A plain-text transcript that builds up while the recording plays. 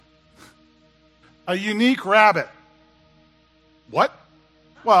A unique rabbit. What?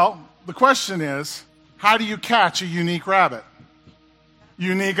 Well, the question is, how do you catch a unique rabbit?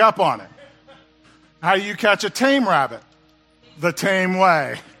 Unique up on it. How do you catch a tame rabbit? The tame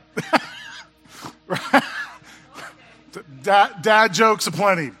way. Dad jokes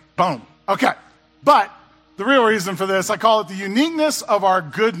aplenty. Boom. Okay. But the real reason for this, I call it the uniqueness of our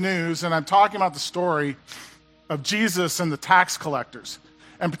good news, and I'm talking about the story of Jesus and the tax collectors.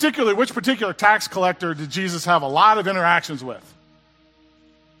 And particularly, which particular tax collector did Jesus have a lot of interactions with?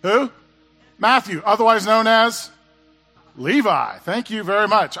 Who? Matthew, otherwise known as Levi. Thank you very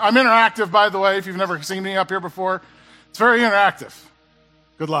much. I'm interactive, by the way, if you've never seen me up here before. It's very interactive.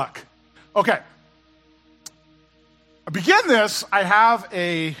 Good luck. Okay. I begin this, I have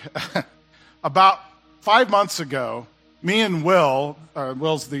about 5 months ago, me and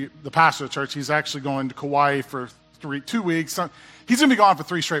Will's the pastor of the church. He's actually going to Kauai for 2 weeks. He's going to be gone for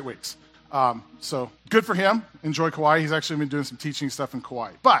 3 straight weeks. So good for him. Enjoy Kauai. He's actually been doing some teaching stuff in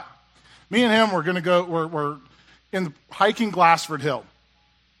Kauai. But me and him, we're going to go, we're hiking Glassford Hill.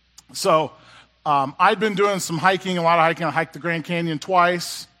 So I'd been doing some hiking, a lot of hiking. I hiked the Grand Canyon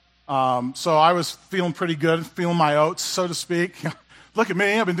twice. So I was feeling pretty good, feeling my oats, so to speak. Look at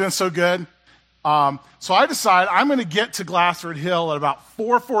me, I've been doing so good. So I decide I'm going to get to Glassford Hill at about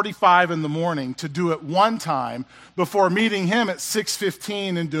 4:45 in the morning to do it one time before meeting him at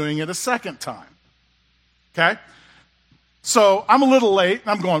 6:15 and doing it a second time. Okay? So I'm a little late, and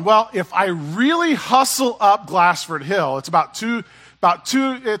I'm going, well, if I really hustle up Glassford Hill, it's not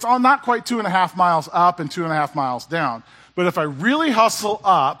quite 2.5 miles up and 2.5 miles down. But if I really hustle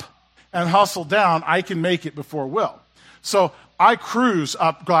up and hustle down, I can make it before Will. So I cruise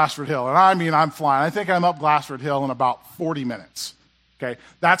up Glassford Hill, and I mean, I'm flying. I think I'm up Glassford Hill in about 40 minutes. Okay,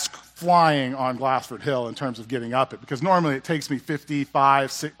 that's flying on Glassford Hill in terms of getting up it, because normally it takes me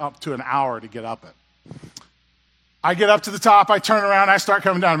 55, up to an hour to get up it. I get up to the top, I turn around, I start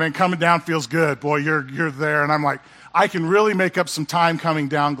coming down. Man, coming down feels good. Boy, you're there. And I'm like, I can really make up some time coming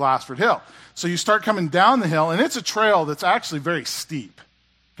down Glassford Hill. So you start coming down the hill, and it's a trail that's actually very steep.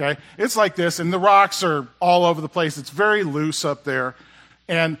 Okay? It's like this, and the rocks are all over the place. It's very loose up there.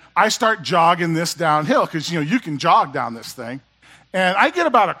 And I start jogging this downhill, because, you can jog down this thing. And I get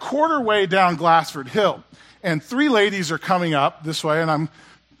about a quarter way down Glassford Hill, and 3 ladies are coming up this way, and I'm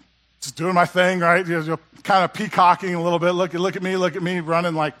just doing my thing, right? Kind of peacocking a little bit. Look at me,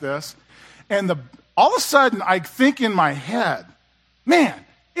 running like this. And all of a sudden, I think in my head, man,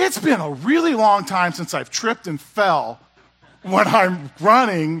 it's been a really long time since I've tripped and fell when I'm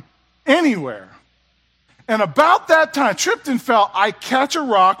running anywhere. And about that time, tripped and fell, I catch a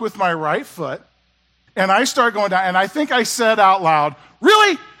rock with my right foot, and I start going down, and I think I said out loud,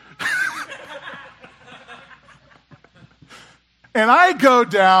 really? And I go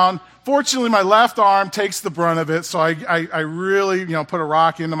down. Fortunately, my left arm takes the brunt of it, so I really, put a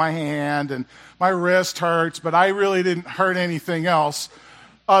rock into my hand, and my wrist hurts, but I really didn't hurt anything else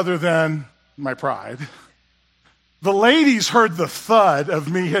other than my pride. The ladies heard the thud of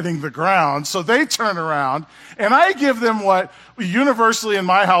me hitting the ground, so they turn around, and I give them what universally in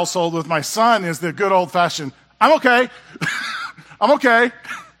my household with my son is the good old-fashioned, I'm okay. I'm okay.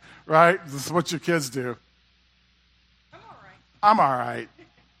 Right? This is what your kids do. I'm all right.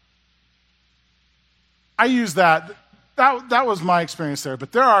 I use that. That was my experience there.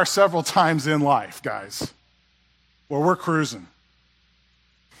 But there are several times in life, guys, where we're cruising.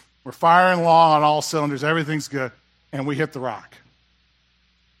 We're firing along on all cylinders. Everything's good. And we hit the rock.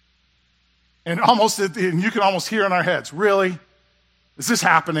 And you can almost hear in our heads, really? Is this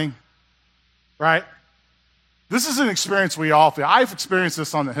happening? Right? This is an experience we all feel. I've experienced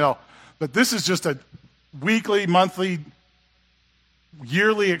this on the hill. But this is just a weekly, monthly,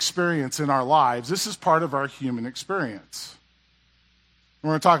 yearly experience in our lives. This is part of our human experience.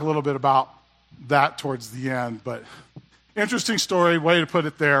 We're going to talk a little bit about that towards the end, but interesting story, way to put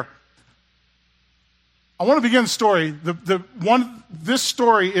it there. I want to begin the story. This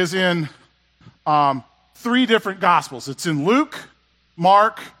story is in 3 different Gospels. It's in Luke,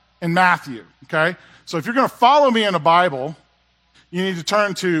 Mark, and Matthew, okay? So if you're going to follow me in a Bible, you need to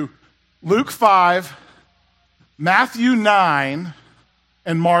turn to Luke 5, Matthew 9,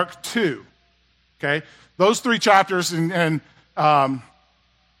 and Mark 2, okay? Those 3 chapters, and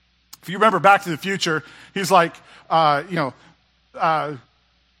if you remember Back to the Future, he's like, in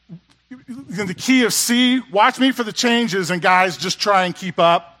the key of C, watch me for the changes, and guys, just try and keep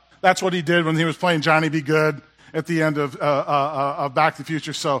up. That's what he did when he was playing Johnny Be Good at the end of Back to the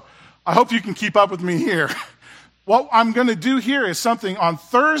Future. So I hope you can keep up with me here. What I'm going to do here is something on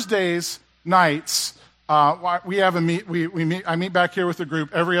Thursdays nights. we have a meet. We meet. I meet back here with the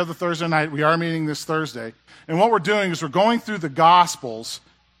group every other Thursday night. We are meeting this Thursday, and what we're doing is we're going through the Gospels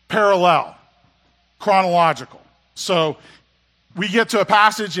parallel, chronological. So we get to a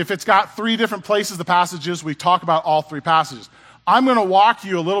passage. If it's got 3 different places the passages, we talk about all 3 passages. I'm going to walk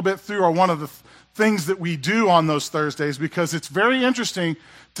you a little bit through one of the things that we do on those Thursdays because it's very interesting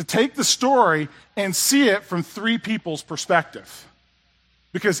to take the story and see it from 3 people's perspective.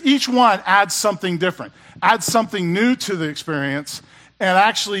 Because each one adds something different, adds something new to the experience, and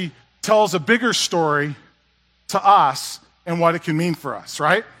actually tells a bigger story to us and what it can mean for us,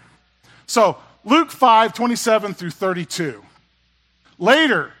 right? So, Luke 5:27 through 32.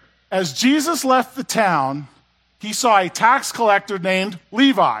 Later, as Jesus left the town, he saw a tax collector named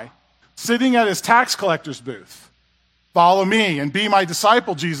Levi sitting at his tax collector's booth. "Follow me and be my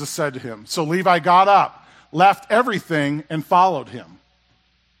disciple," Jesus said to him. So Levi got up, left everything, and followed him.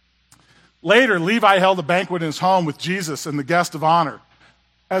 Later, Levi held a banquet in his home with Jesus and the guest of honor.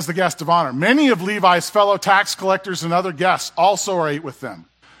 As the guest of honor, many of Levi's fellow tax collectors and other guests also ate with them.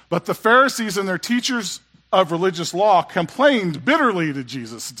 But the Pharisees and their teachers of religious law complained bitterly to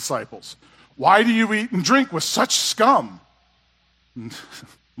Jesus' disciples. "Why do you eat and drink with such scum?"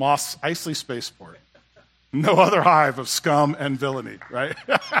 Moss Eisley Spaceport. No other hive of scum and villainy, right?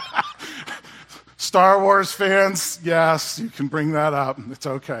 Star Wars fans, yes, you can bring that up. It's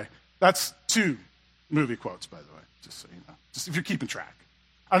okay. That's 2 movie quotes, by the way, just so you know. Just if you're keeping track.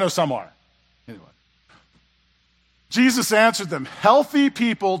 I know some are. Anyway. Jesus answered them, "Healthy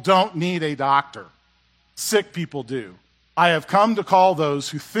people don't need a doctor. Sick people do. I have come to call those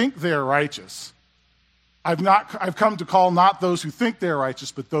who think they are righteous. I've come to call not those who think they are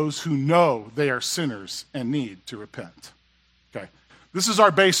righteous, but those who know they are sinners and need to repent." Okay. This is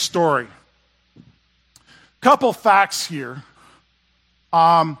our base story. Couple facts here.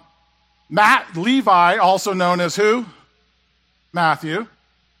 Levi, also known as who? Matthew.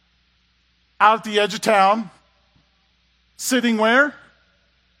 Out at the edge of town. Sitting where?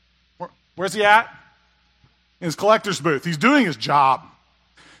 Where's he at? In his collector's booth. He's doing his job.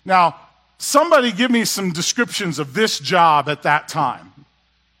 Now, somebody give me some descriptions of this job at that time.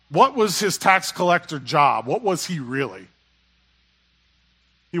 What was his tax collector job? What was he really?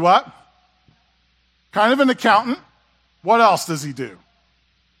 He what? Kind of an accountant. What else does he do?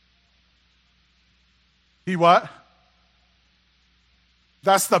 He what?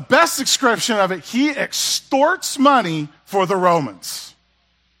 That's the best description of it. He extorts money for the Romans.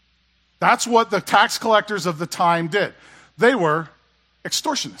 That's what the tax collectors of the time did. They were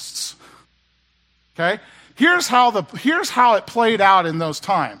extortionists. Okay? Here's how it played out in those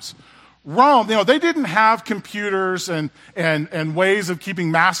times. Rome, they didn't have computers and ways of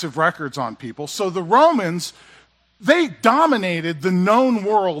keeping massive records on people. So the Romans, they dominated the known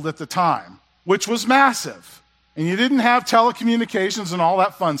world at the time, which was massive. And you didn't have telecommunications and all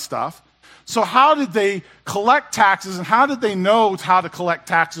that fun stuff. So how did they collect taxes and how did they know how to collect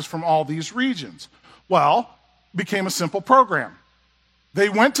taxes from all these regions? Well, it became a simple program. They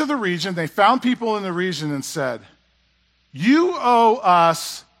went to the region, they found people in the region and said, "You owe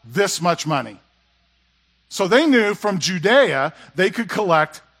us this much money." So they knew from Judea they could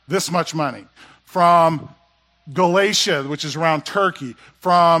collect this much money. From Galatia, which is around Turkey,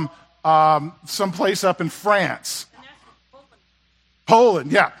 from someplace up in France.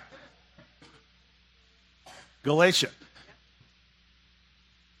 Poland, yeah. Galatia.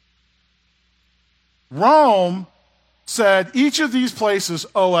 Rome said each of these places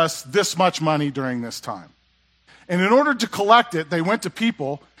owe us this much money during this time. And in order to collect it, they went to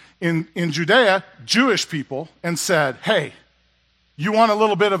people in Judea, Jewish people, and said, "Hey, you want a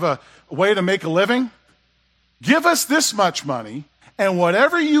little bit of a way to make a living? Give us this much money, and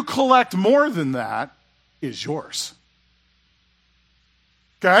whatever you collect more than that is yours."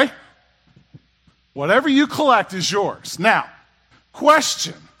 Okay? Whatever you collect is yours. Now,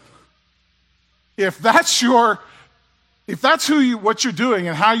 question. If that's what you're doing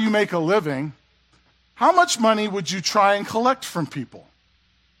and how you make a living, how much money would you try and collect from people?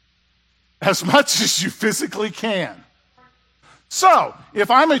 As much as you physically can. So, if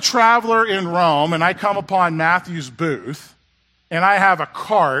I'm a traveler in Rome and I come upon Matthew's booth and I have a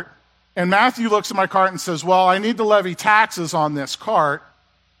cart, and Matthew looks at my cart and says, "Well, I need to levy taxes on this cart,"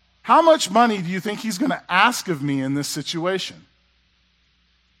 how much money do you think he's going to ask of me in this situation?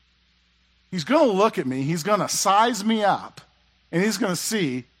 He's going to look at me, he's going to size me up, and he's going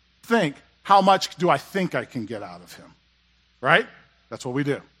to think, how much do I think I can get out of him? Right? That's what we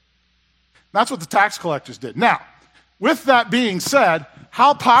do. That's what the tax collectors did. Now, with that being said,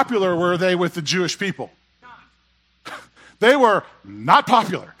 how popular were they with the Jewish people? They were not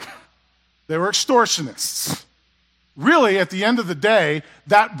popular. They were extortionists. Really, at the end of the day,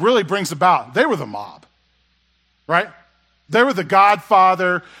 that really brings about, they were the mob, right? They were the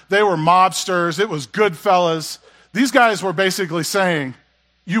Godfather. They were mobsters. It was Goodfellas. These guys were basically saying,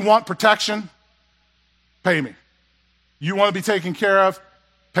 you want protection? Pay me. You want to be taken care of?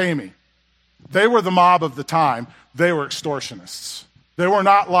 Pay me. They were the mob of the time. They were extortionists. They were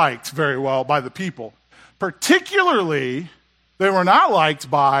not liked very well by the people. Particularly, they were not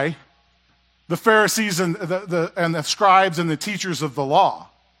liked by the Pharisees and the scribes and the teachers of the law.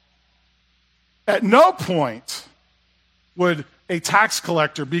 At no point would a tax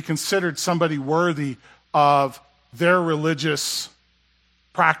collector be considered somebody worthy of their religious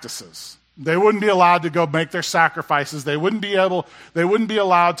practices. They wouldn't be allowed to go make their sacrifices. They wouldn't be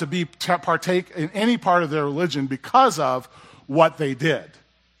allowed to partake in any part of their religion because of what they did.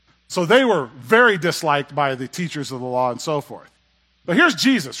 So they were very disliked by the teachers of the law and so forth. But here's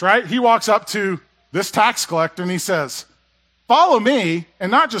Jesus, right? He walks up to this tax collector and he says, follow me,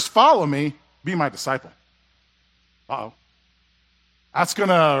 and not just follow me, be my disciple. Uh-oh. That's going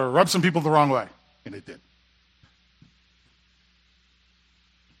to rub some people the wrong way. And it did.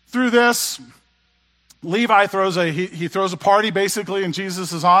 Through this, Levi throws a party basically in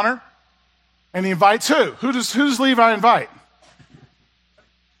Jesus' honor, and he invites who? Who does Levi invite?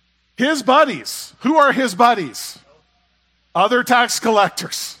 His buddies. Who are his buddies? Other tax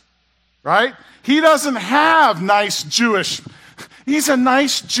collectors, right? He doesn't have he's a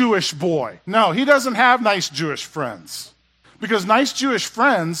nice Jewish boy. No, he doesn't have nice Jewish friends. Because nice Jewish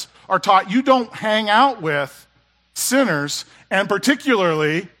friends are taught you don't hang out with sinners, and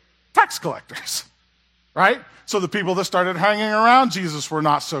particularly tax collectors, right? So the people that started hanging around Jesus were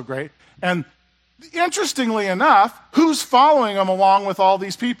not so great. And interestingly enough, who's following him along with all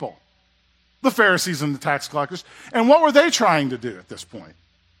these people? The Pharisees and the tax collectors. And what were they trying to do at this point?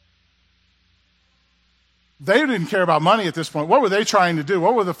 They didn't care about money at this point. What were they trying to do?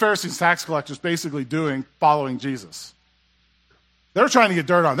 What were the Pharisees and tax collectors basically doing following Jesus? They're trying to get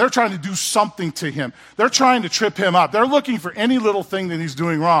dirt on him. They're trying to do something to him. They're trying to trip him up. They're looking for any little thing that he's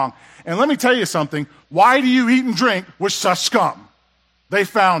doing wrong. And let me tell you something. Why do you eat and drink with such scum? They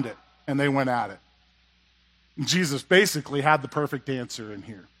found it, and they went at it. And Jesus basically had the perfect answer in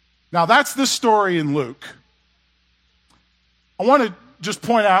here. Now, that's this story in Luke. I want to just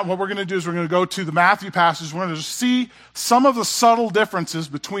point out what we're going to do is we're going to go to the Matthew passage. We're going to see some of the subtle differences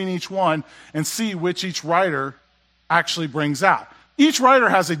between each one and see which each writer actually brings out. Each writer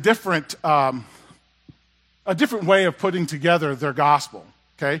has a different way of putting together their gospel.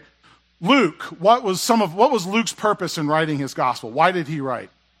 Okay, Luke. What was Luke's purpose in writing his gospel? Why did he write?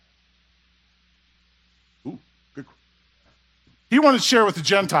 Good. He wanted to share with the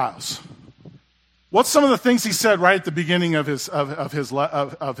Gentiles. What's some of the things he said right at the beginning of his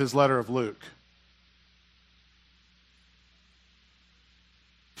letter of Luke?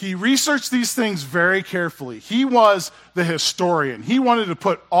 He researched these things very carefully. He was the historian. He wanted to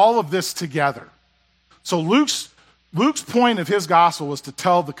put all of this together. So Luke's point of his gospel was to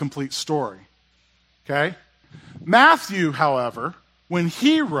tell the complete story. Okay? Matthew, however, when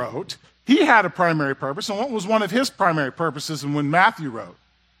he wrote, he had a primary purpose. And what was one of his primary purposes when Matthew wrote?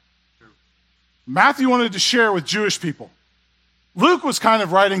 Matthew wanted to share with Jewish people. Luke was kind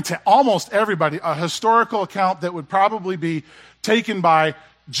of writing to almost everybody, a historical account that would probably be taken by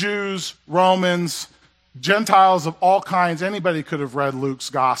Jews, Romans, Gentiles of all kinds. Anybody could have read Luke's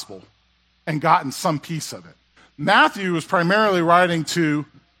gospel and gotten some piece of it. Matthew was primarily writing to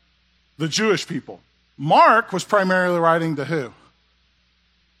the Jewish people. Mark was primarily writing to who?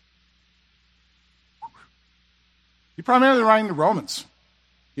 He primarily writing to Romans.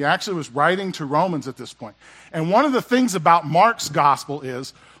 He actually was writing to Romans at this point. And one of the things about Mark's gospel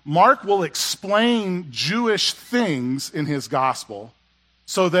is Mark will explain Jewish things in his gospel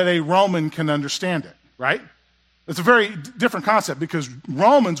so that a Roman can understand it, right? It's a very different concept because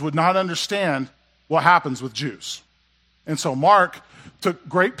Romans would not understand what happens with Jews. And so Mark took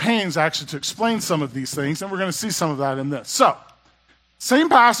great pains actually to explain some of these things, and we're going to see some of that in this. So, same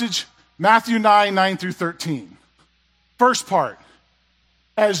passage, Matthew 9 through 13. First part.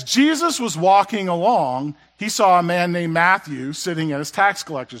 As Jesus was walking along, he saw a man named Matthew sitting at his tax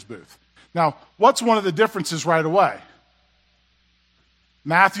collector's booth. Now, what's one of the differences right away?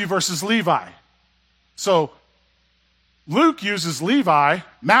 Matthew versus Levi. So, Luke uses Levi,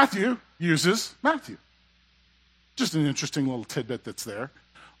 Matthew uses Matthew. Just an interesting little tidbit that's there.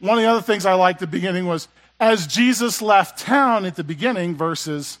 One of the other things I liked at the beginning was, as Jesus left town at the beginning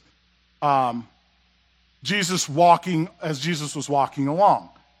versus Jesus was walking along.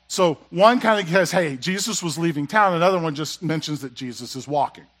 So one kind of says, hey, Jesus was leaving town. Another one just mentions that Jesus is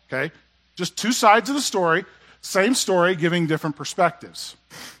walking, okay? Just two sides of the story, same story, giving different perspectives.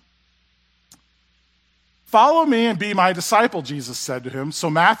 Follow me and be my disciple, Jesus said to him. So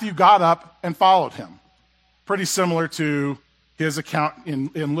Matthew got up and followed him. Pretty similar to his account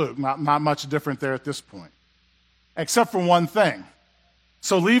in Luke. Not much different there at this point. Except for one thing.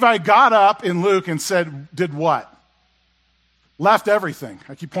 So Levi got up in Luke and did what? Left everything.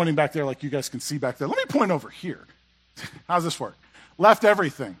 I keep pointing back there like you guys can see back there. Let me point over here. How's this work? Left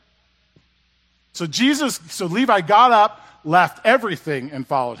everything. So Levi got up, left everything, and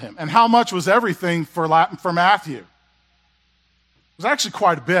followed him. And how much was everything for Matthew? It was actually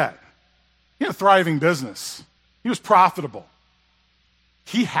quite a bit. He had a thriving business. He was profitable.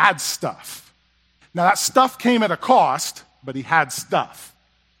 He had stuff. Now that stuff came at a cost, but he had stuff.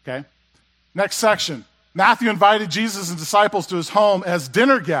 Okay? Next section. Matthew invited Jesus and disciples to his home as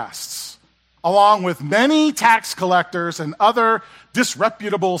dinner guests, along with many tax collectors and other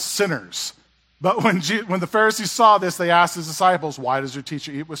disreputable sinners. But when the Pharisees saw this, they asked his disciples, "Why does your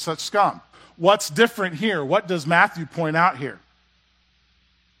teacher eat with such scum?" What's different here? What does Matthew point out here?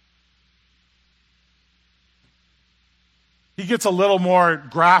 He gets a little more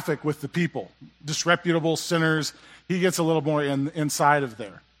graphic with the people. Disreputable sinners. He gets a little more inside of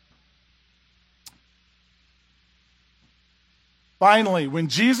there. Finally, when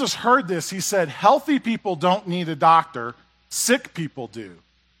Jesus heard this, he said, "Healthy people don't need a doctor, sick people do."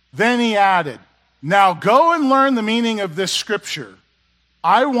 Then he added, "Now go and learn the meaning of this scripture.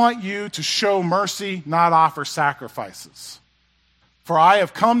 I want you to show mercy, not offer sacrifices. For I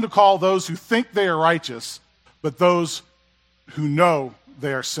have come to call those who think they are righteous, but those who know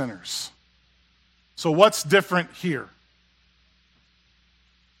they are sinners." So what's different here?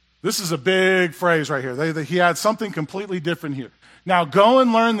 This is a big phrase right here. He had something completely different here. Now go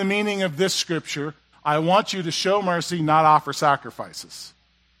and learn the meaning of this scripture. I want you to show mercy, not offer sacrifices.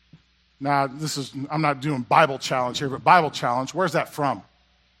 Now, I'm not doing Bible challenge here, but Bible challenge, where's that from?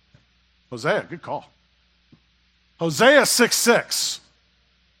 Hosea, good call. Hosea 6:6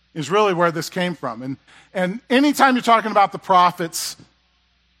 is really where this came from. And anytime you're talking about the prophets,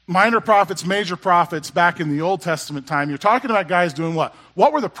 minor prophets, major prophets back in the Old Testament time, you're talking about guys doing what?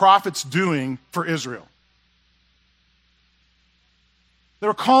 What were the prophets doing for Israel? They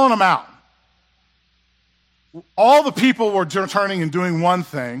were calling them out. All the people were turning and doing one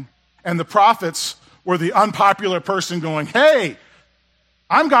thing, and the prophets were the unpopular person going, "Hey,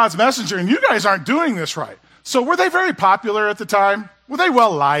 I'm God's messenger, and you guys aren't doing this right." So were they very popular at the time? Were they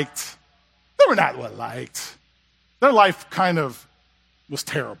well-liked? They were not well-liked. Their life kind of was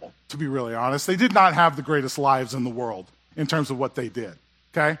terrible, to be really honest. They did not have the greatest lives in the world in terms of what they did,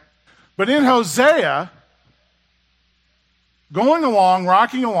 okay? But in Hosea, going along,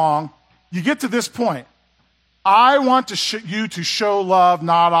 rocking along, you get to this point. I want you to show love,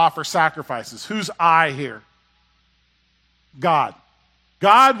 not offer sacrifices. Who's I here? God.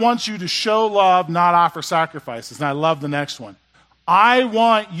 God wants you to show love, not offer sacrifices. And I love the next one. I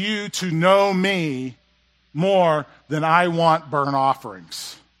want you to know me more than I want burnt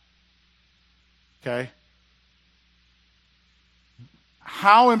offerings. Okay?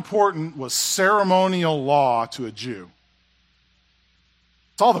 How important was ceremonial law to a Jew?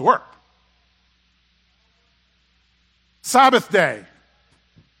 It's all they were. Sabbath day.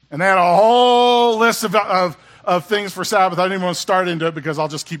 And they had a whole list of things for Sabbath. I didn't even want to start into it because I'll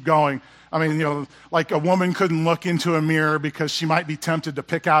just keep going. I mean, like a woman couldn't look into a mirror because she might be tempted to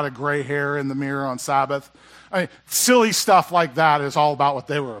pick out a gray hair in the mirror on Sabbath. I mean, silly stuff like that is all about what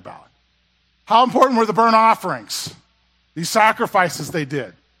they were about. How important were the burnt offerings? These sacrifices they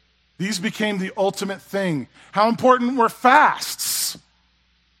did. These became the ultimate thing. How important were fasts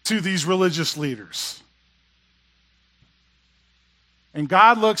to these religious leaders? And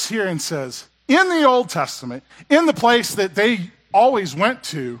God looks here and says, in the Old Testament, in the place that they always went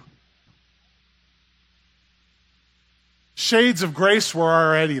to, shades of grace were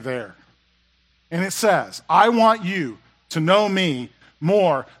already there. And it says, I want you to know me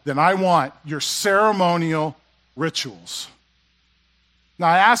more than I want your ceremonial rituals. Now,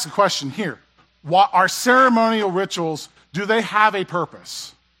 I ask a question here. Are ceremonial rituals, do they have a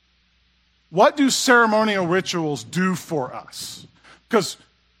purpose? What do ceremonial rituals do for us? Because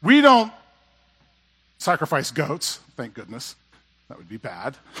we don't sacrifice goats, thank goodness. That would be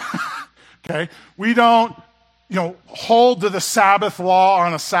bad. Okay? We don't, hold to the Sabbath law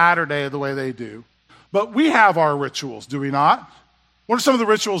on a Saturday the way they do. But we have our rituals, do we not? What are some of the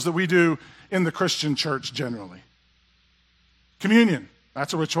rituals that we do in the Christian church generally? Communion,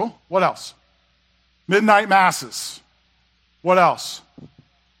 that's a ritual. What else? Midnight masses. What else?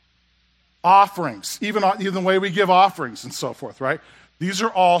 Offerings, even the way we give offerings and so forth, right? These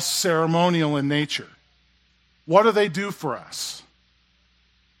are all ceremonial in nature. What do they do for us?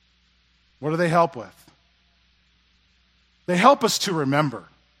 What do they help with? They help us to remember.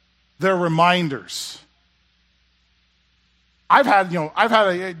 They're reminders.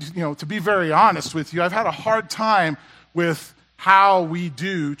 To be very honest with you, I've had a hard time with how we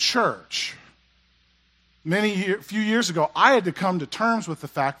do church. Few years ago, I had to come to terms with the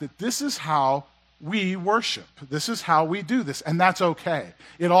fact that this is how we worship. This is how we do this, and that's okay.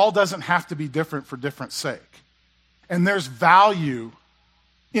 It all doesn't have to be different for different sake. And there's value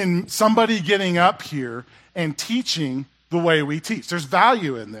in somebody getting up here and teaching the way we teach. There's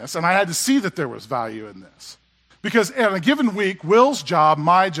value in this, and I had to see that there was value in this. Because in a given week, Will's job,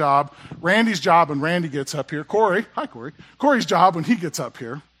 my job, Randy's job when Randy gets up here, Corey's job when he gets up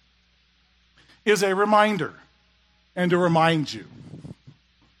here is a reminder and to remind you.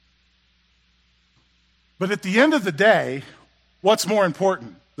 But at the end of the day, what's more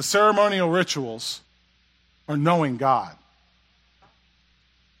important? The ceremonial rituals or knowing God?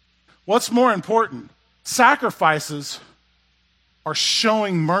 What's more important? Sacrifices are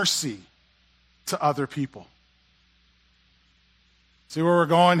showing mercy to other people. See where we're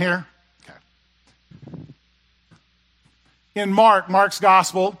going here? Okay. In Mark's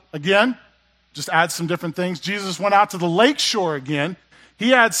gospel, again, just add some different things. Jesus went out to the lake shore again.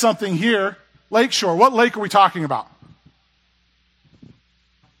 He adds something here. Lake shore. What lake are we talking about?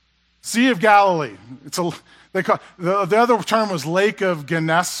 Sea of Galilee. The other term was Lake of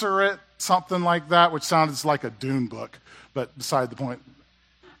Gennesaret, something like that, which sounded like a Dune book, but beside the point.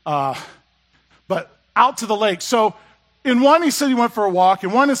 But out to the lake. So in one, he said he went for a walk.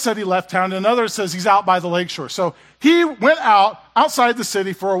 In one, it said he left town. In another, it says he's out by the lake shore. So he went outside the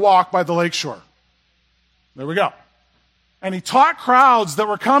city for a walk by the lake shore. There we go. And he taught crowds that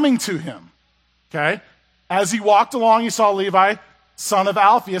were coming to him. Okay? As he walked along, he saw Levi, son of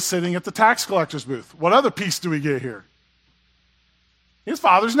Alphaeus, sitting at the tax collector's booth. What other piece do we get here? His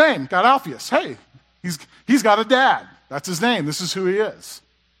father's name, got Alphaeus. Hey, he's got a dad. That's his name. This is who he is.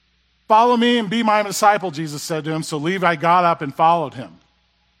 Follow me and be my disciple, Jesus said to him. So Levi got up and followed him.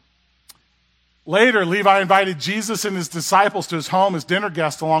 Later, Levi invited Jesus and his disciples to his home as dinner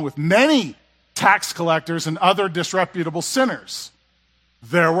guests, along with many tax collectors and other disreputable sinners.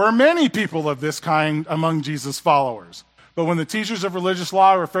 There were many people of this kind among Jesus' followers. But when the teachers of religious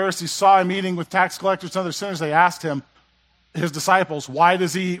law or Pharisees saw him eating with tax collectors and other sinners, they asked him, his disciples, why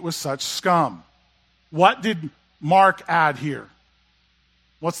does he eat with such scum? What did Mark add here?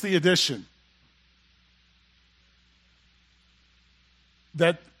 What's the addition?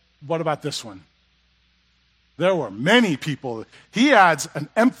 What about this one? There were many people. He adds an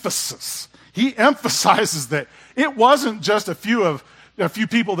emphasis. He emphasizes that it wasn't just a few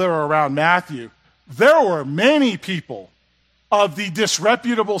people that were around Matthew. There were many people of the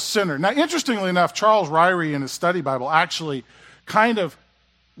disreputable sinner. Now, interestingly enough, Charles Ryrie in his study Bible actually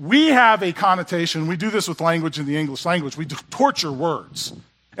we have a connotation, we do this with language in the English language, we torture words.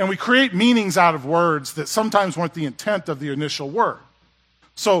 And we create meanings out of words that sometimes weren't the intent of the initial word.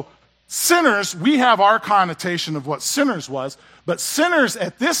 So sinners, we have our connotation of what sinners was, but sinners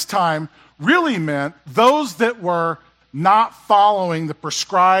at this time really meant those that were not following the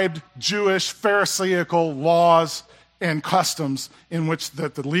prescribed Jewish Pharisaical laws and customs in which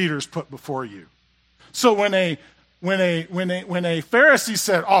that the leaders put before you. So when a Pharisee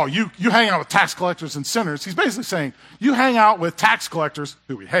said, "Oh, you hang out with tax collectors and sinners," he's basically saying, you hang out with tax collectors,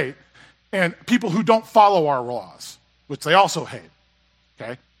 who we hate, and people who don't follow our laws, which they also hate.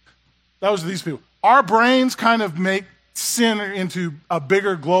 Okay? Those are these people. Our brains kind of make sin into a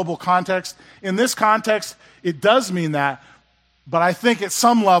bigger global context. In this context, it does mean that, but I think at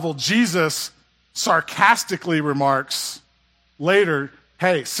some level, Jesus sarcastically remarks later,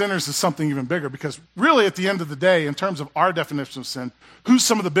 hey, sinners is something even bigger, because really at the end of the day, in terms of our definition of sin, who's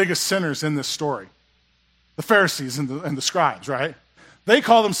some of the biggest sinners in this story? The Pharisees and the scribes, right? They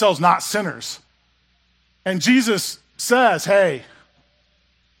call themselves not sinners. And Jesus says, hey,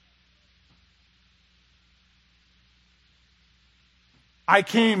 I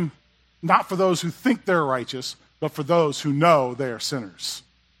came not for those who think they're righteous, but for those who know they are sinners.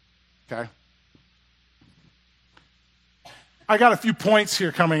 Okay? I got a few points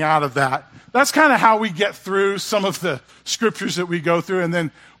here coming out of that. That's kind of how we get through some of the scriptures that we go through, and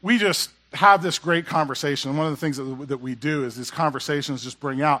then we just have this great conversation. And one of the things that we do is these conversations just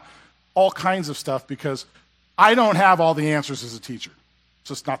bring out all kinds of stuff, because I don't have all the answers as a teacher. It's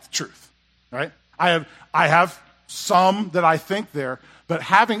just not the truth, right? I have some that I think there, but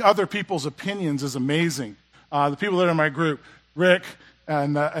having other people's opinions is amazing. The people that are in my group, Rick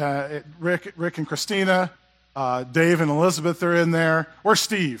and Christina, Dave and Elizabeth are in there. Or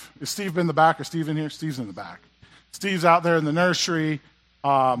Steve. Is Steve in the back? Or Steve in here? Steve's in the back. Steve's out there in the nursery.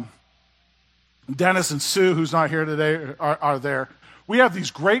 Dennis and Sue, who's not here today, are there. We have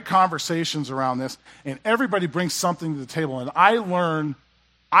these great conversations around this, and everybody brings something to the table. And I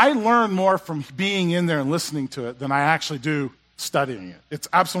learn more from being in there and listening to it than I actually do studying it. It's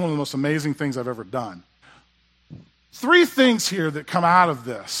absolutely one of the most amazing things I've ever done. 3 things here that come out of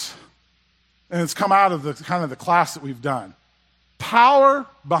this, and it's come out of the kind of the class that we've done. Power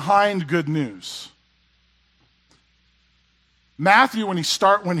behind good news. Matthew,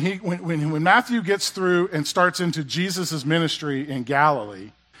 when Matthew gets through and starts into Jesus' ministry in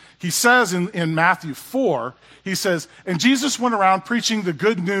Galilee, he says in Matthew 4, he says, and Jesus went around preaching the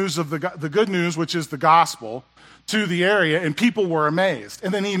good news of the good news, which is the gospel, to the area, and people were amazed.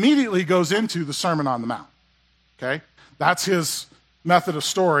 And then he immediately goes into the Sermon on the Mount. Okay? That's his method of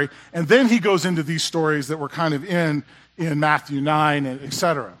story. And then he goes into these stories that were kind of in Matthew 9, et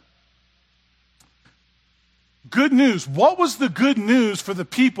cetera. Good news. What was the good news for the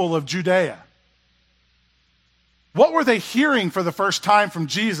people of Judea? What were they hearing for the first time from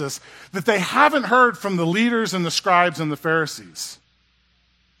Jesus that they haven't heard from the leaders and the scribes and the Pharisees?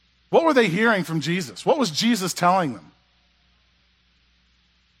 What were they hearing from Jesus? What was Jesus telling them?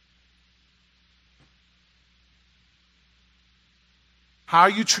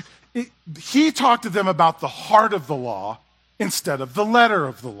 He talked to them about the heart of the law instead of the letter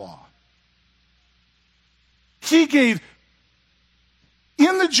of the law. He gave,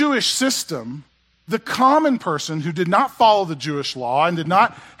 in the Jewish system, the common person who did not follow the Jewish law and did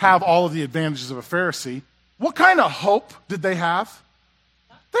not have all of the advantages of a Pharisee, what kind of hope did they have?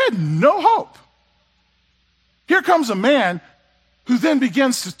 They had no hope. Here comes a man who then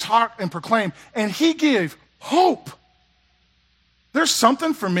begins to talk and proclaim, and he gave hope. There's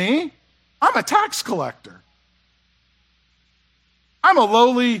something for me. I'm a tax collector. I'm a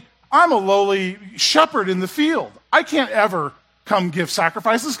lowly shepherd in the field. I can't ever come give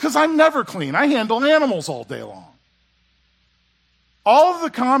sacrifices because I'm never clean. I handle animals all day long. All of the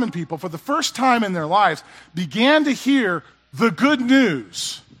common people, for the first time in their lives, began to hear the good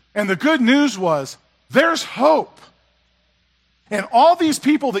news. And the good news was, there's hope. And all these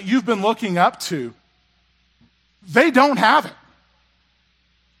people that you've been looking up to, they don't have it.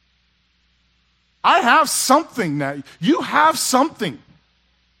 I have something now. You have something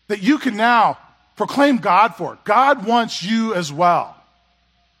that you can now proclaim God for. God wants you as well.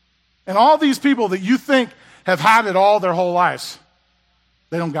 And all these people that you think have had it all their whole lives,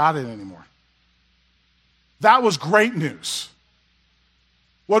 they don't got it anymore. That was great news.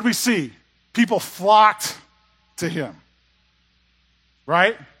 What did we see? People flocked to him.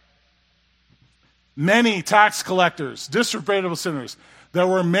 Right? Many tax collectors, disreputable sinners. There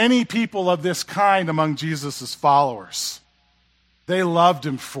were many people of this kind among Jesus' followers. They loved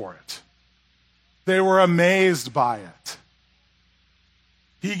him for it. They were amazed by it.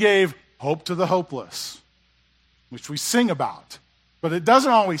 He gave hope to the hopeless, which we sing about. But it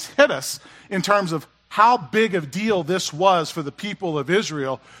doesn't always hit us in terms of how big a deal this was for the people of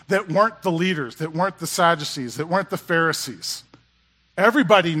Israel that weren't the leaders, that weren't the Sadducees, that weren't the Pharisees.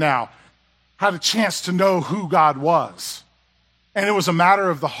 Everybody now had a chance to know who God was. And it was a matter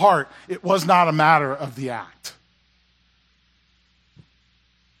of the heart. It was not a matter of the act.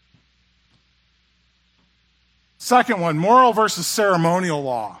 Second one, moral versus ceremonial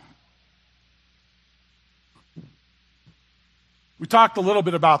law. We talked a little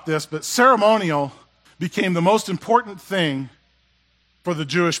bit about this, but ceremonial became the most important thing for the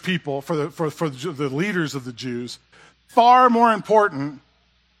Jewish people, for the leaders of the Jews, far more important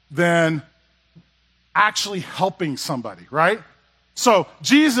than actually helping somebody, right? So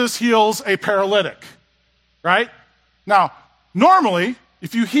Jesus heals a paralytic, right? Now, normally,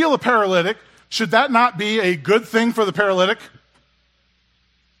 if you heal a paralytic, should that not be a good thing for the paralytic?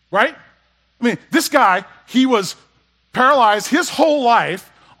 Right? I mean, this guy, he was paralyzed his whole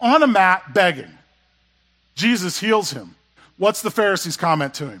life on a mat begging. Jesus heals him. What's the Pharisees'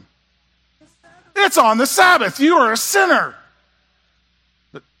 comment to him? It's on the Sabbath. You are a sinner.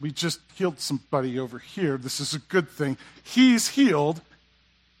 But we just healed somebody over here. This is a good thing. He's healed,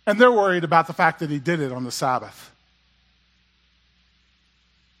 and they're worried about the fact that he did it on the Sabbath.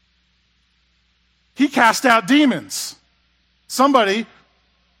 He cast out demons. Somebody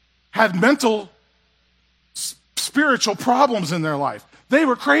had mental, spiritual problems in their life. They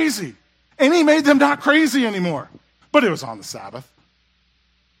were crazy. And he made them not crazy anymore. But it was on the Sabbath.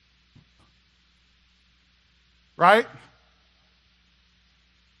 Right?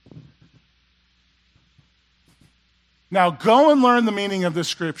 Now go and learn the meaning of this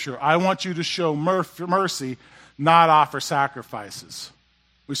scripture. I want you to show mercy, not offer sacrifices.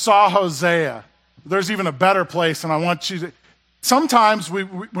 We saw Hosea. There's even a better place, and I want you to... Sometimes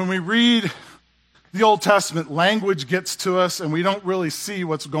when we read the Old Testament, language gets to us, and we don't really see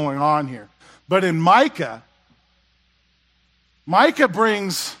what's going on here. But in Micah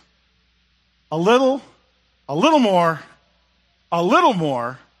brings a little more,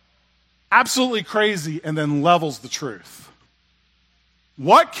 absolutely crazy, and then levels the truth.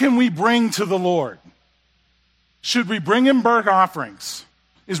 What can we bring to the Lord? Should we bring him burnt offerings?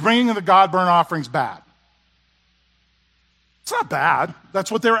 Is bringing the God burnt offerings bad? It's not bad.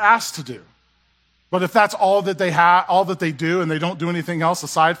 That's what they were asked to do. But if that's all that they have, all that they do, and they don't do anything else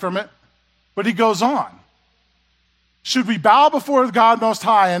aside from it, but he goes on. Should we bow before God Most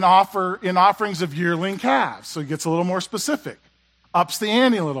High and offer in offerings of yearling calves? So he gets a little more specific, ups the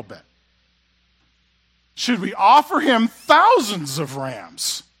ante a little bit. Should we offer him thousands of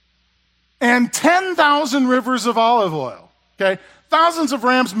rams and 10,000 rivers of olive oil? Okay, thousands of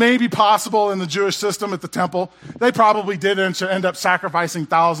rams may be possible in the Jewish system at the temple. They probably did end up sacrificing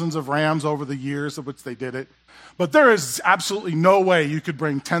thousands of rams over the years of which they did it. But there is absolutely no way you could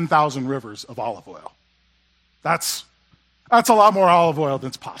bring 10,000 rivers of olive oil. That's a lot more olive oil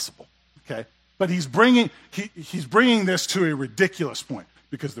than's possible. Okay, but he's bringing this to a ridiculous point,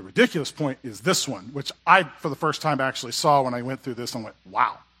 because the ridiculous point is this one, which I, for the first time, actually saw when I went through this and went,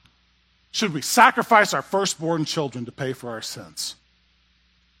 wow. Should we sacrifice our firstborn children to pay for our sins?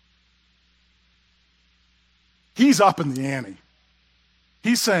 He's up in the ante.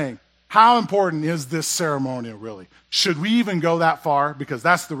 He's saying, how important is this ceremonial really? Should we even go that far? Because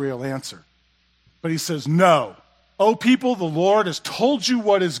that's the real answer. But he says, no. O people, the Lord has told you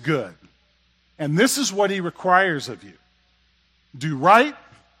what is good, and this is what he requires of you. Do right,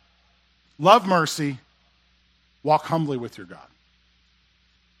 love mercy, walk humbly with your God.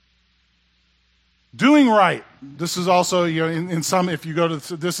 Doing right. This is also, in some, if you go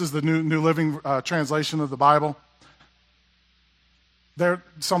to, this is the New Living Translation of the Bible. A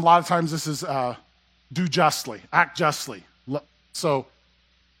lot of times this is do justly, act justly. So,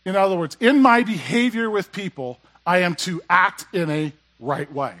 in other words, in my behavior with people, I am to act in a right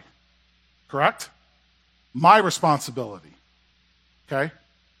way. Correct? My responsibility. Okay?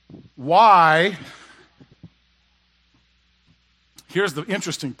 Why? Here's the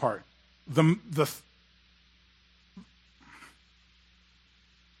interesting part.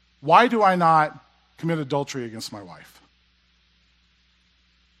 Why do I not commit adultery against my wife?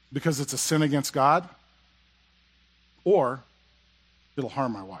 Because it's a sin against God, or it'll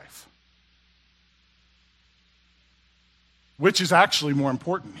harm my wife. Which is actually more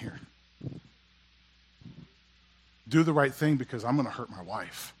important here? Do the right thing because I'm going to hurt my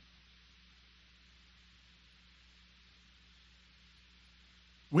wife.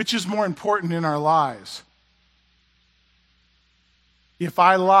 Which is more important in our lives? If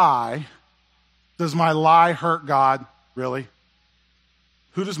I lie, does my lie hurt God? Really?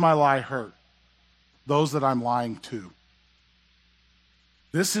 Who does my lie hurt? Those that I'm lying to.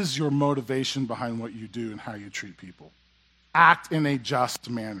 This is your motivation behind what you do and how you treat people. Act in a just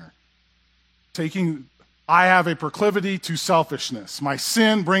manner. I have a proclivity to selfishness. My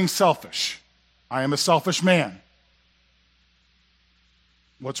sin brings selfish. I am a selfish man.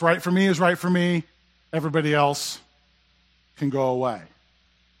 What's right for me is right for me. Everybody else can go away.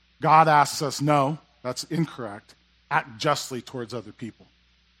 God asks us, no, that's incorrect. Act justly towards other people.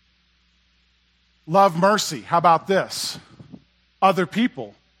 Love mercy. How about this? Other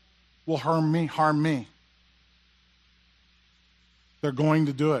people will harm me. They're going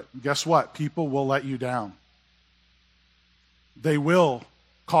to do it. Guess what? People will let you down. They will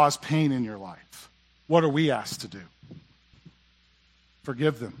cause pain in your life. What are we asked to do?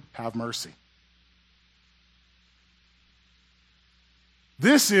 Forgive them. Have mercy.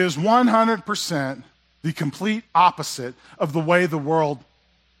 This is 100% the complete opposite of the way the world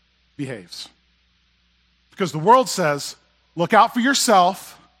behaves. Because the world says, look out for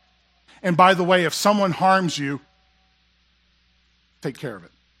yourself, and by the way, if someone harms you, take care of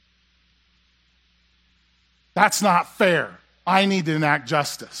it. That's not fair. I need to enact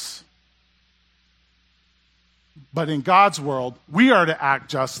justice. But in God's world, we are to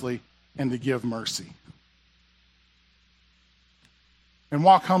act justly and to give mercy. And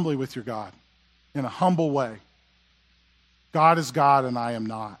walk humbly with your God in a humble way. God is God and I am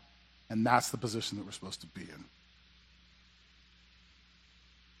not. And that's the position that we're supposed to be in.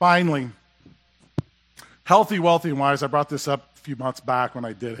 Finally, healthy, wealthy, and wise. I brought this up a few months back when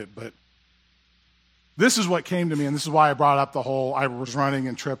I did it, but this is what came to me, and this is why I brought up the whole I was running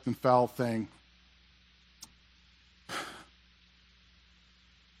and tripped and fell thing.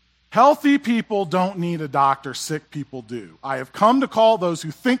 Healthy people don't need a doctor, sick people do. I have come to call those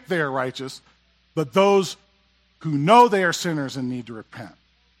who think they are righteous, but those who know they are sinners and need to repent.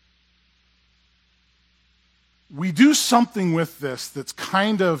 We do something with this that's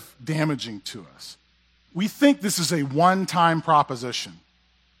kind of damaging to us. We think this is a one-time proposition.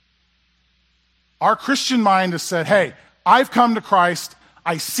 Our Christian mind has said, hey, I've come to Christ,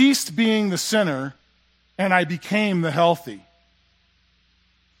 I ceased being the sinner, and I became the healthy.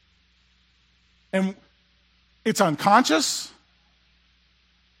 And it's unconscious,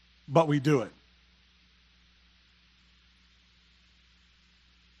 but we do it.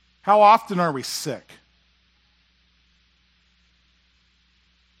 How often are we sick?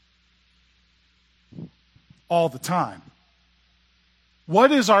 All the time.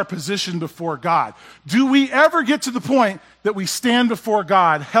 What is our position before God? Do we ever get to the point that we stand before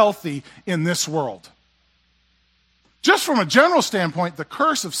God healthy in this world? Just from a general standpoint, the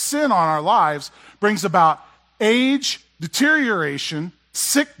curse of sin on our lives brings about age, deterioration,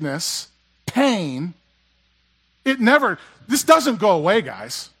 sickness, pain. This doesn't go away,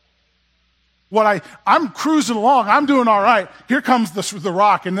 guys. I'm cruising along, I'm doing all right. Here comes the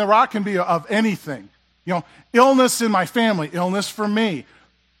rock, and the rock can be of anything. Illness in my family, illness for me,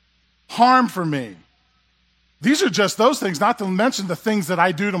 harm for me. These are just those things, not to mention the things that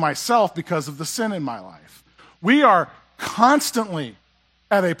I do to myself because of the sin in my life. We are constantly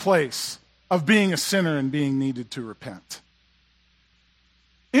at a place of being a sinner and being needed to repent.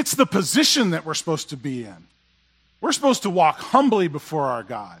 It's the position that we're supposed to be in. We're supposed to walk humbly before our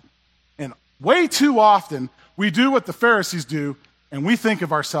God. And way too often, we do what the Pharisees do, and we think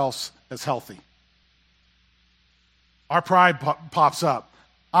of ourselves as healthy. Our pride pops up.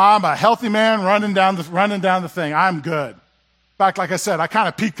 I'm a healthy man running down the thing. I'm good. In fact, like I said, I kind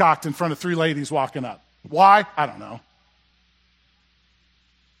of peacocked in front of 3 ladies walking up. Why? I don't know.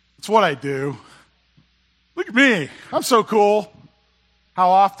 It's what I do. Look at me. I'm so cool.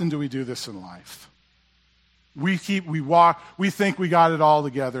 How often do we do this in life? We walk, we think we got it all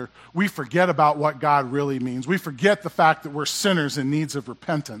together. We forget about what God really means. We forget the fact that we're sinners in needs of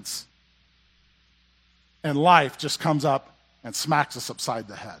repentance. And life just comes up and smacks us upside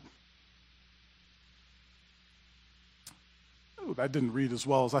the head. Ooh, that didn't read as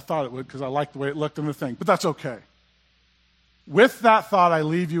well as I thought it would because I liked the way it looked in the thing, but that's okay. With that thought, I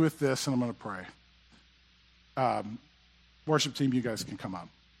leave you with this, and I'm going to pray. Worship team, you guys can come up.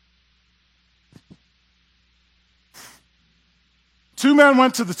 2 men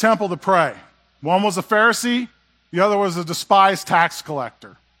went to the temple to pray. One was a Pharisee, the other was a despised tax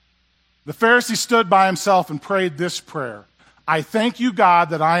collector. The Pharisee stood by himself and prayed this prayer: I thank you, God,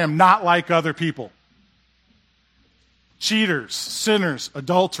 that I am not like other people. Cheaters, sinners,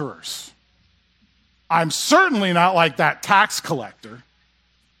 adulterers. I'm certainly not like that tax collector.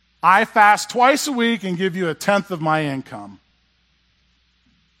 I fast twice a week and give you 1/10 of my income.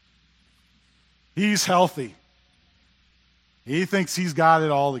 He's healthy. He thinks he's got it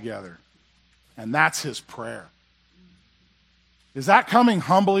all together. And that's his prayer. Is that coming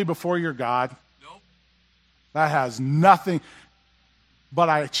humbly before your God? Nope. That has nothing. But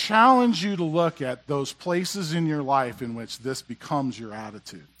I challenge you to look at those places in your life in which this becomes your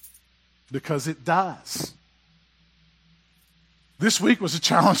attitude. Because it does. This week was a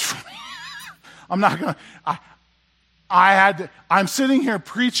challenge for me. I'm sitting here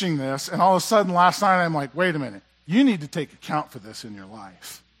preaching this, and all of a sudden last night I'm like, wait a minute. You need to take account for this in your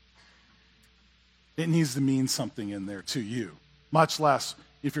life. It needs to mean something in there to you. Much less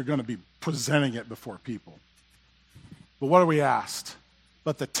if you're going to be presenting it before people. But what are we asked?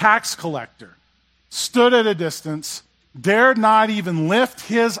 But the tax collector stood at a distance, dared not even lift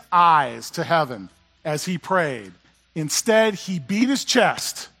his eyes to heaven as he prayed. Instead, he beat his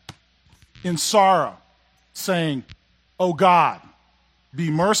chest in sorrow, saying, "O God,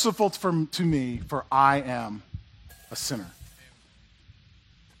 be merciful to me, for I am a sinner."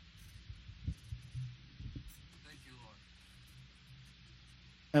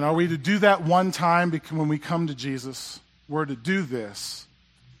 And are we to do that one time? Because when we come to Jesus, we're to do this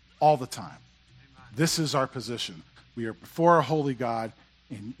all the time. Amen. This is our position. We are before a holy God,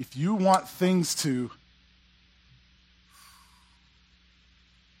 and if you want things to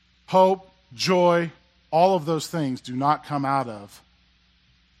hope, joy, all of those things do not come out of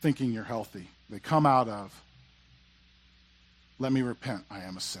thinking you're healthy. They come out of, let me repent, I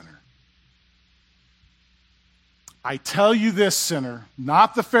am a sinner. I tell you this, sinner,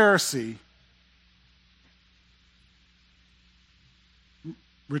 not the Pharisee.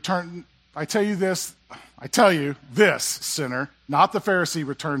 I tell you this, sinner, not the Pharisee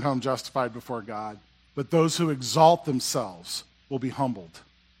returned home justified before God, but those who exalt themselves will be humbled.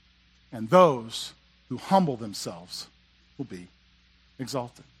 and those who humble themselves will be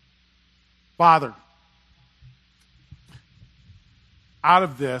exalted. Father, out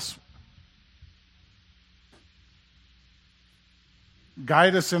of this,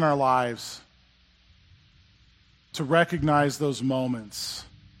 guide us in our lives to recognize those moments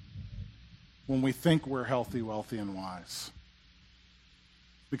when we think we're healthy, wealthy, and wise.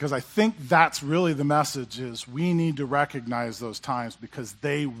 Because I think that's really the message, is we need to recognize those times because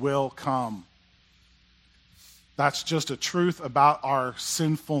they will come. That's just a truth about our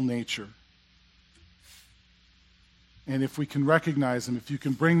sinful nature. And if we can recognize them, if you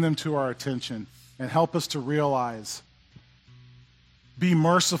can bring them to our attention and help us to realize, be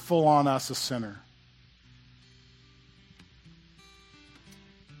merciful on us, a sinner.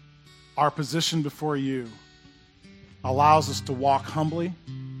 Our position before you allows us to walk humbly.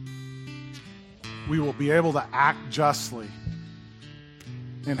 We will be able to act justly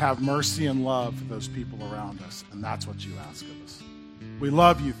and have mercy and love for those people around us. And that's what you ask of us. We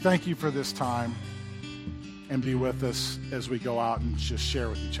love you. Thank you for this time. And be with us as we go out and just share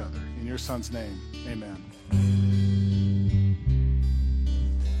with each other. In your Son's name, amen.